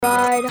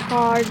Fried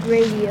Hard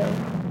Radio.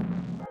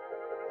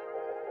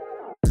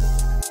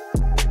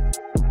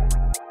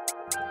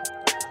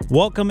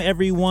 Welcome,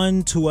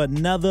 everyone, to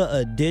another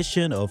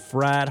edition of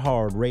Fried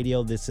Hard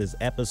Radio. This is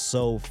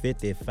episode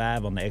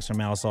 55 on the Extra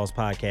Mile Sauce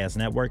Podcast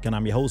Network, and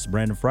I'm your host,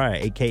 Brandon Fryer,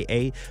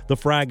 a.k.a. The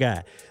Fry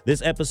Guy.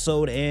 This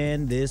episode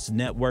and this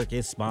network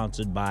is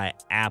sponsored by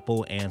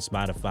Apple and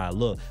Spotify.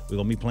 Look, we're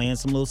going to be playing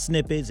some little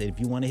snippets, and if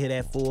you want to hear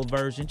that full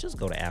version, just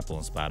go to Apple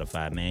and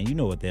Spotify, man. You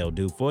know what they'll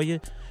do for you.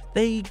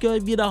 They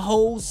give you the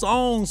whole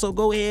song, so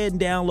go ahead and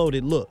download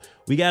it. Look,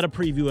 we got to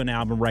preview an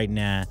album right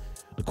now.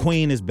 The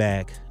Queen is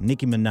back,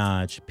 Nicki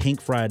Minaj,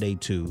 Pink Friday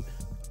 2.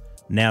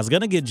 Now, it's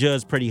going to get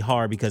judged pretty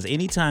hard because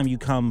anytime you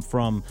come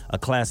from a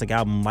classic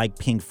album like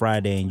Pink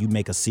Friday and you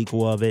make a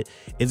sequel of it,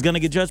 it's going to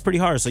get judged pretty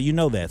hard, so you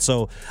know that.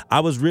 So I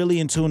was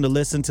really in tune to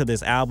listen to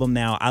this album.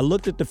 Now, I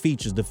looked at the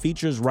features. The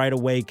features right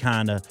away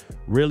kind of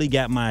really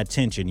got my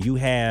attention. You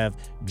have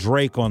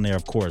Drake on there,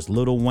 of course,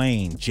 Lil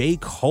Wayne, J.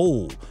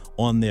 Cole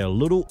on there,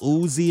 Lil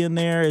Uzi in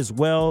there as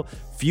well,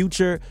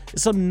 Future.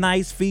 Some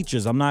nice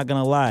features, I'm not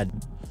going to lie.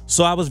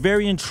 So I was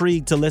very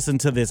intrigued to listen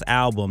to this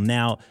album.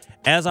 Now,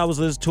 as I was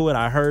listening to it,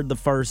 I heard the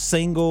first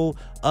single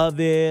of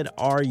it,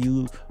 Are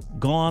You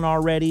Gone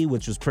Already,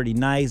 which was pretty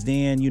nice.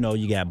 Then, you know,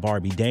 you got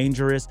Barbie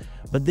Dangerous.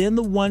 But then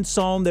the one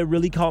song that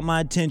really caught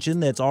my attention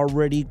that's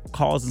already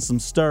causing some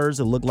stirs,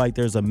 it looked like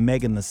there's a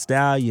Megan Thee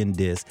Stallion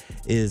diss,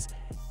 is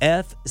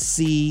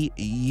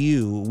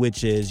FCU,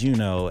 which is, you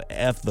know,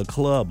 F the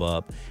club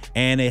up.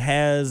 And it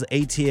has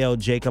ATL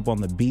Jacob on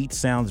the beat.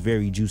 Sounds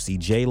very Juicy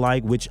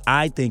J-like, which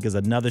I think is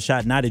another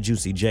shot, not at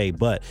Juicy J,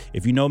 but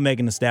if you know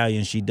Megan Thee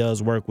Stallion, she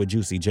does work with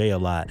Juicy J a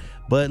lot.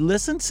 But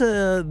listen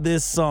to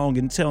this song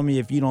and tell me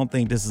if you don't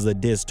think this is a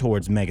diss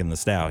towards Megan Thee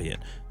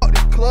Stallion. Fuck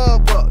the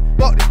club up,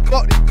 fuck the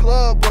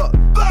club up,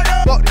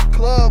 fuck the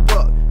club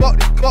up,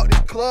 fuck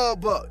the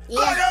club up.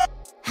 Yeah.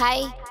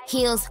 High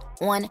heels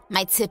on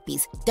my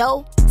tippies.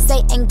 Dough, say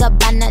and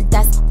Gabbana,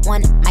 that's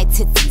on my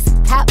titties.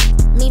 Cop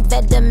me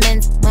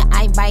vitamins when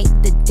I bite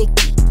the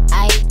dicky.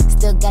 I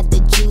still got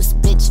the juice,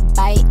 bitch,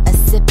 buy a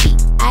sippy.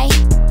 I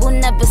will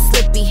never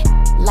slippy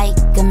like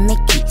a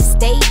Mickey.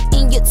 Stay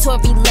in your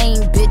Tory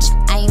lane, bitch,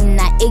 I'm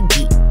not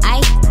Iggy. I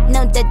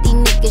know that these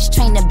niggas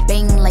trying to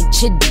bang like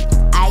Chiddy.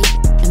 I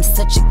am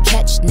such a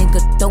catch,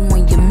 nigga,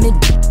 throwing your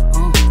midi.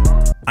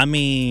 I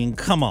mean,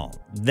 come on.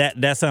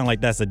 That sounds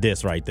like that's a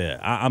diss right there.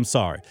 I'm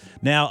sorry.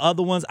 Now,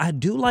 other ones, I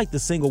do like the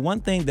single. One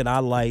thing that I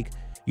like,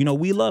 you know,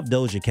 we love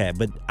Doja Cat,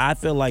 but I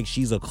feel like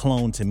she's a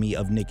clone to me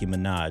of Nicki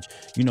Minaj.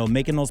 You know,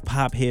 making those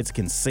pop hits,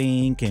 can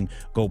sing, can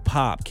go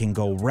pop, can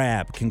go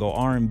rap, can go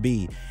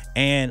R&B.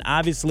 And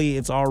obviously,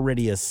 it's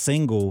already a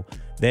single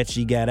that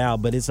she got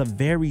out, but it's a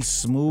very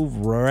smooth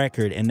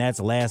record, and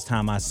that's Last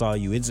Time I Saw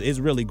You. It's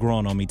really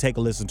grown on me. Take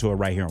a listen to it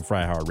right here on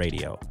Fried Hard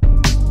Radio.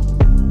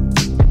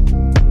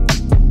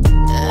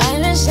 I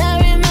wish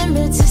I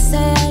remember to say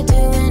I'd do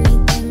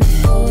anything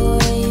for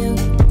you.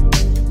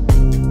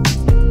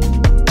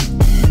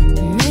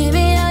 Maybe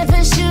I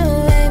pushed you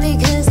away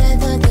because I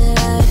thought that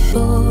I'd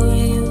bore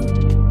you.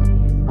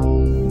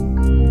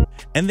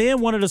 And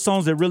then one of the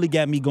songs that really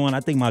got me going,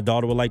 I think my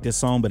daughter would like this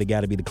song, but it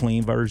got to be the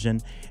clean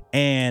version.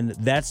 And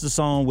that's the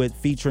song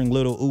featuring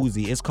Lil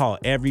Uzi. It's called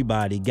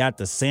Everybody. Got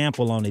the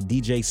sample on it.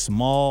 DJ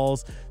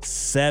Smalls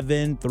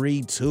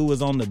 732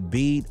 is on the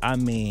beat. I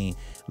mean,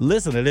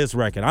 listen to this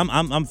record.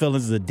 I'm feeling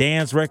this is a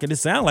dance record. It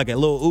sounds like a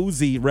Lil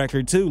Uzi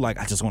record too. Like,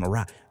 I just want to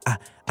rock.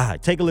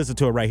 Take a listen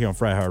to it right here on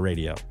Fried Hard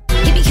Radio.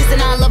 He be kissing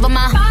all over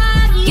my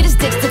body. Get his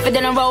dick stiffer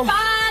than a roll.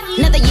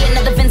 Another year,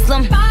 another Vince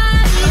Slim. Target.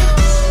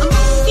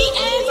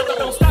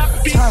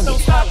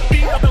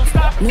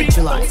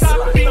 Neutralize.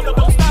 Trigger.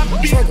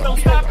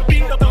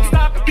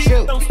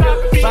 Shoot.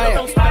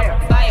 Fire. Fire.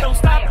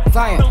 Fire.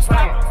 Fire.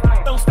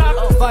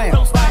 Fire.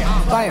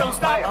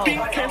 We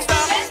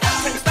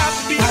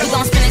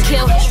gon' spin and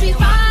kill.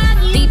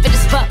 Deep in the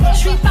spot. A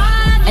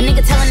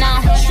nigga telling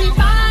on.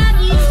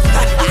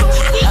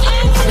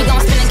 We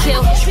gon' spin and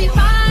kill.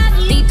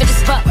 Deep in the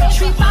spot. A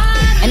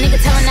nigga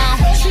telling on.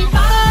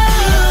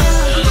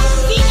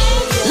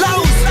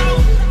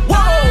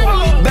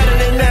 Whoa, better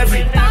than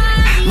every.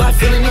 My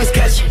feeling is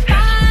catchy.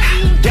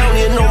 Down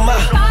here, no my.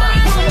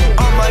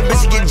 All my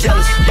bitches get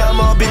jealous. Yeah, I'm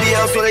all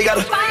BBL, so they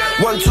gotta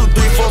 1, 2,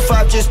 3, 4,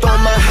 5 just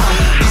on my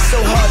high. Be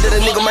so hard that a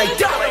nigga might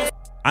die.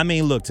 I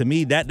mean, look, to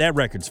me, that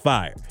record's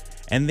fire.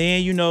 And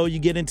then, you know, you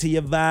get into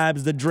your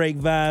vibes, the Drake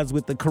vibes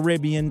with the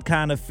Caribbean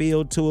kind of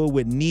feel to it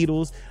with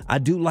Needles. I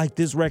do like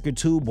this record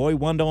too. Boy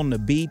Wonder on the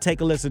beat.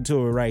 Take a listen to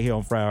it right here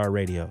on Fried Hard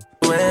Radio.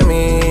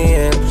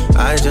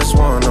 I just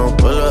wanna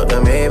pull up the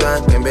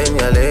Maybach and bend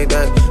your leg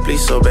back.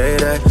 Please obey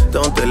that,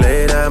 don't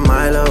delay that.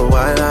 My love,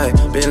 why lie?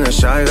 Been a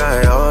shy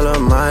guy all of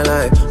my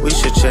life. We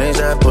should change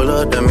that. Pull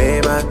up the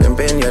Maybach and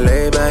bend your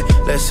leg back.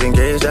 Let's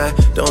engage that,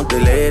 don't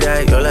delay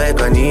that. You're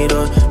like a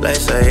needle,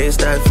 life's a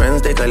haystack.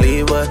 Friends take a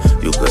leave, but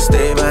you could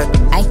stay back.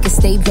 I could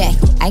stay back,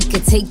 I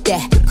could take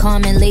that.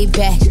 Calm and lay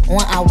back,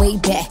 on our way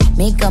back.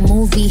 Make a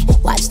movie,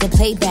 watch the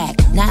playback.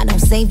 Nah, don't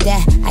save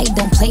that, I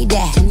don't play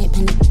that.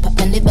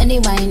 Penny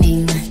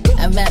whining,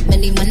 I rap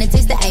really wanna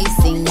taste the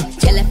icing.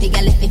 Jalapy,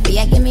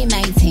 I give me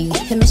 19.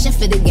 Commission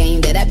for the game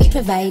that I be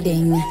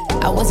providing.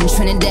 I was in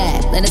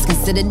Trinidad, let us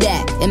consider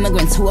that.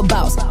 Immigrant to a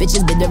boss,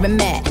 bitches bitter and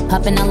mad.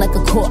 Hopping out like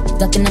a cork,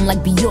 ducking them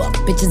like Bjork.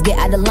 Bitches get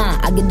out of line,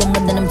 I get them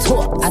within them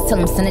talk. I tell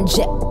them send a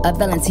jet, a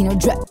Valentino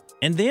drip.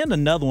 And then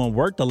another one,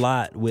 worked a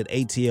lot with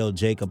ATL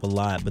Jacob a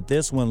lot, but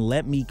this one,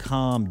 Let Me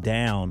Calm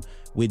Down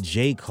with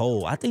J.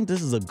 Cole. I think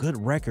this is a good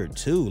record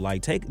too.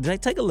 Like take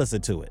a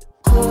listen to it.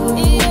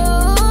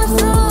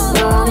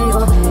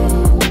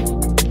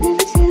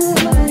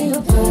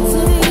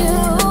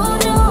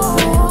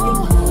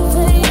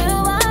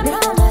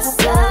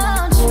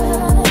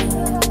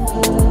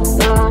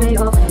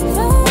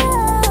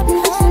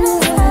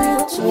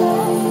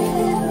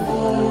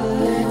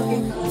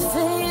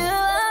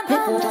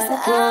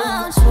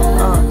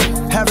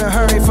 Haven't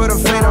hurried for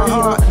the faint of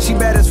heart. She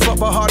bad as fuck,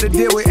 but hard to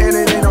deal with, and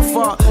it ain't her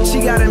fault.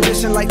 She got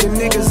ambition like the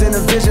niggas in a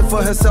vision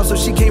for herself, so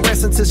she can't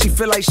rest until she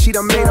feel like she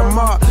done made a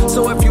mark.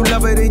 So if you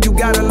love her, then you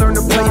gotta learn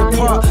to play your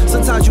part.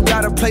 Sometimes you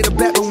gotta play the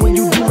bet, but when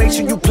you do, make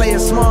sure you play it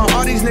smart.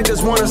 All these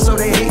niggas want her, so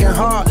they hating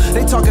hard.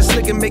 They talking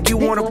slick and make you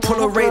wanna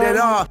pull a rated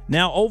R.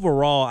 Now,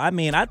 overall, I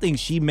mean, I think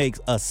she makes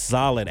a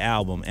solid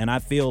album, and I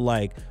feel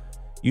like,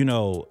 you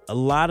know, a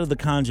lot of the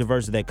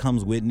controversy that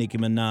comes with Nicki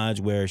Minaj,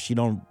 where she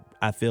don't,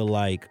 I feel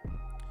like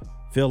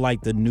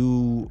the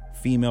new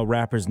female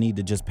rappers need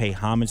to just pay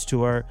homage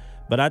to her.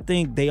 But I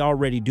think they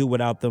already do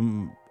without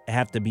them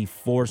have to be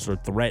forced or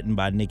threatened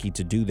by Nicki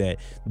to do that.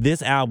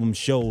 This album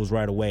shows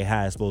right away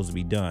how it's supposed to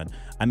be done.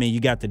 I mean, you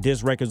got the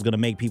diss record's gonna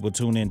make people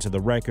tune into the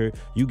record.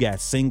 You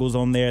got singles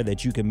on there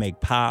that you can make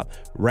pop,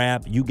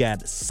 rap. You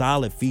got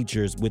solid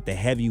features with the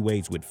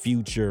heavyweights with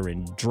Future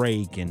and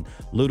Drake and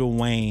Lil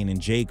Wayne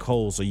and J.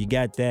 Cole. So you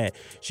got that.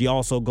 She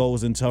also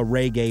goes into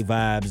reggae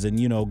vibes and,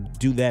 you know,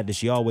 do that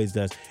she always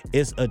does.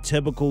 It's a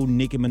typical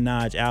Nicki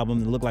Minaj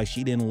album. It looked like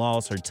she didn't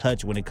lose her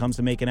touch when it comes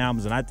to making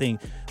albums. And I think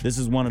this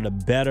is one of the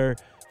better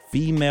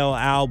female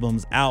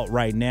albums out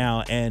right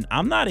now, and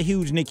I'm not a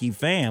huge Nicki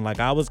fan. Like,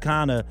 I was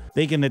kind of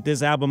thinking that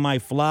this album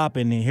might flop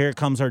and here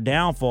comes her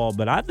downfall,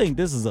 but I think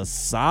this is a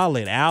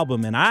solid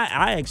album, and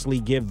I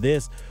actually give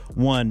this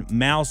one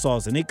mouth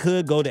sauce, and it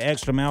could go to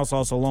extra mouth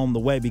sauce along the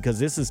way because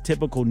this is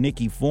typical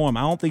Nicki form.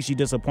 I don't think she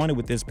disappointed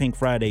with this Pink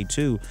Friday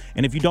 2.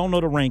 And if you don't know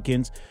the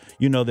rankings,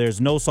 you know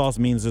there's no sauce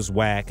means it's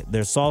whack.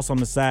 There's sauce on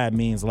the side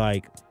means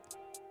like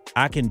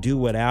I can do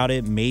without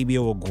it. Maybe it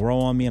will grow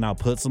on me and I'll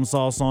put some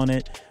sauce on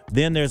it.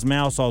 Then there's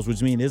mouth sauce,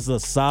 which means this is a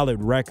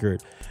solid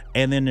record.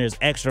 And then there's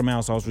extra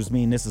mouth sauce, which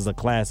means this is a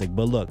classic.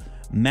 But look,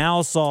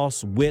 mouth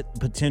sauce with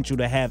potential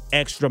to have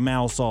extra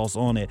mouth sauce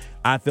on it,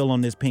 I feel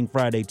on this Pink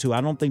Friday too.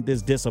 I don't think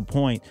this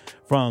disappoint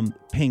from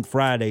Pink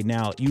Friday.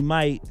 Now, you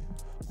might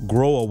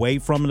grow away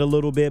from it a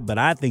little bit, but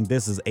I think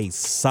this is a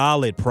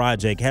solid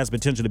project, has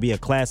potential to be a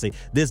classic.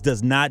 This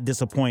does not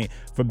disappoint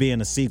for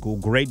being a sequel.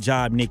 Great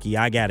job, Nicki.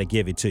 I gotta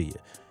give it to you.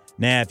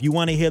 Now, if you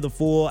want to hear the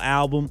full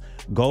album,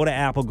 go to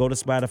Apple, go to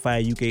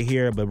Spotify. You can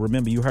hear it. But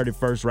remember, you heard it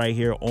first right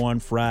here on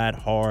Fried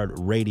Hard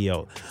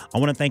Radio. I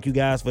want to thank you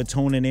guys for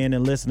tuning in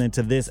and listening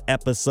to this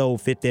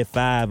episode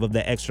 55 of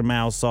the Extra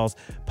Mouth Sauce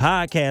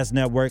podcast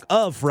network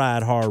of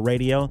Fried Hard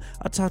Radio.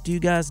 I'll talk to you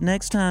guys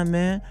next time,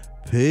 man.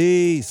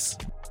 Peace.